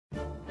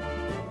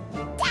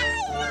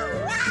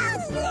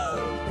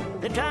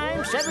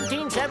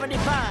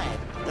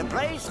1775. The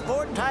place,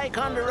 Fort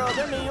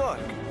Ticonderoga, New York.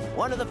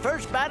 One of the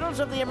first battles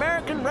of the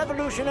American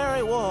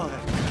Revolutionary War.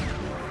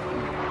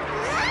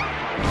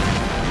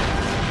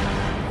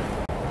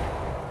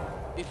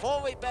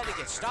 Before we better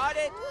get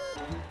started,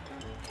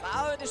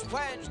 our this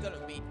friend's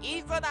gonna meet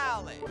Ethan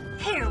Allen.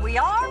 Here we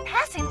are,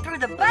 passing through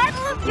the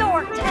Battle of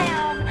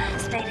Yorktown.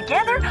 Stay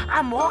together,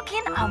 I'm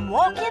walking,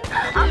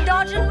 I'm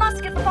dodging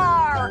musket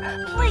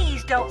fire.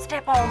 Please don't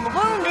step on the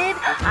wounded.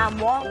 I'm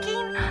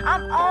walking,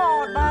 I'm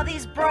awed by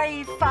these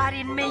brave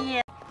fighting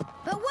men.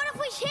 But what if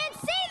we can't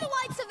see the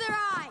whites of their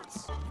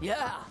eyes?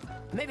 Yeah,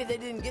 maybe they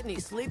didn't get any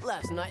sleep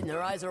last night and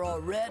their eyes are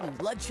all red and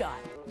bloodshot.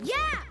 Yeah,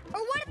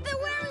 or what if they're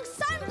wearing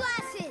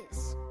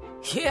sunglasses?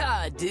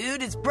 Yeah,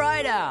 dude, it's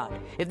bright out.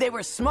 If they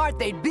were smart,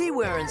 they'd be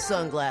wearing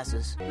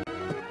sunglasses.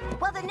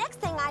 Well, the next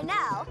thing I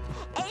know,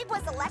 Abe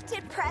was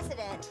elected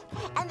president,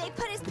 and they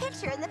put his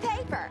picture in the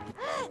paper.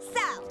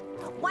 So,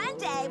 one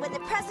day when the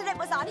president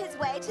was on his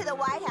way to the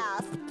White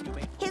House,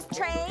 his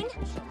train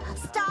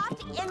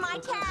stopped in my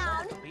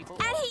town,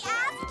 and he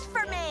asked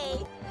for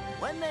me.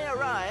 When they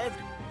arrived,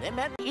 they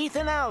met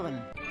Ethan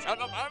Allen.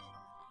 Gentlemen,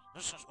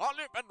 this is what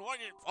you've been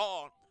waiting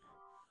for.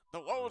 The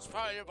world's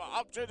favorite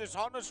object is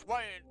on its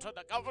way to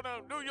the governor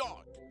of New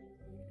York.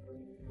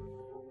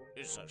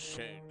 It's a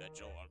shame that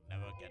you'll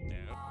never get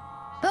there.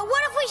 But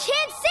what if we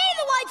can't see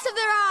the whites of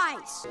their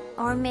eyes?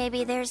 Or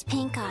maybe there's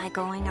pink eye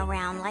going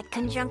around like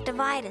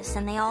conjunctivitis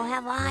and they all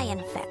have eye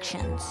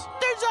infections.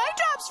 There's eye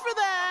drops for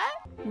that!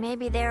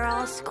 Maybe they're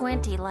all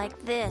squinty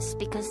like this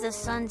because the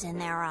sun's in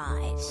their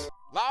eyes.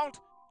 Loud,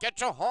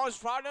 get your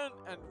horse riding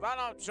and run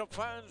out your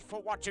friends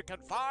for what you can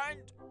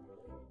find.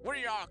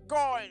 We are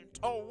going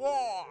to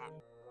war!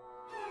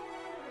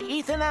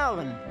 Ethan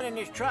Allen and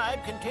his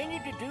tribe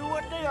continued to do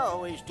what they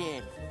always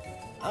did.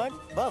 Hunt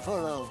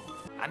buffalo.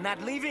 I'm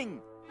not leaving.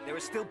 There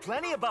is still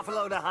plenty of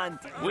buffalo to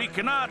hunt. We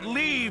cannot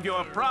leave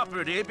your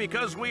property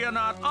because we are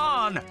not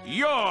on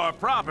your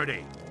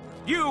property.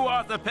 You,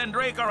 Arthur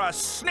Pendrake, are a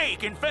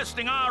snake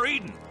infesting our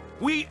Eden.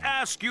 We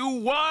ask you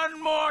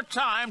one more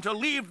time to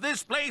leave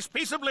this place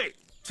peaceably.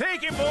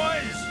 Take him,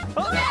 boys!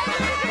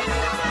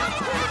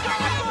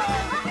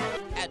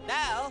 And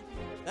now,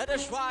 let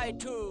us ride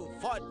to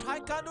Fort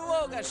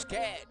Ticonderoga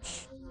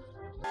sketch.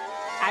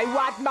 I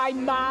want my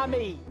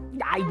mommy.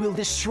 I will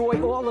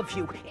destroy all of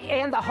you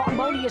and the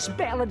harmonious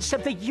balance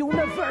of the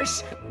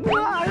universe.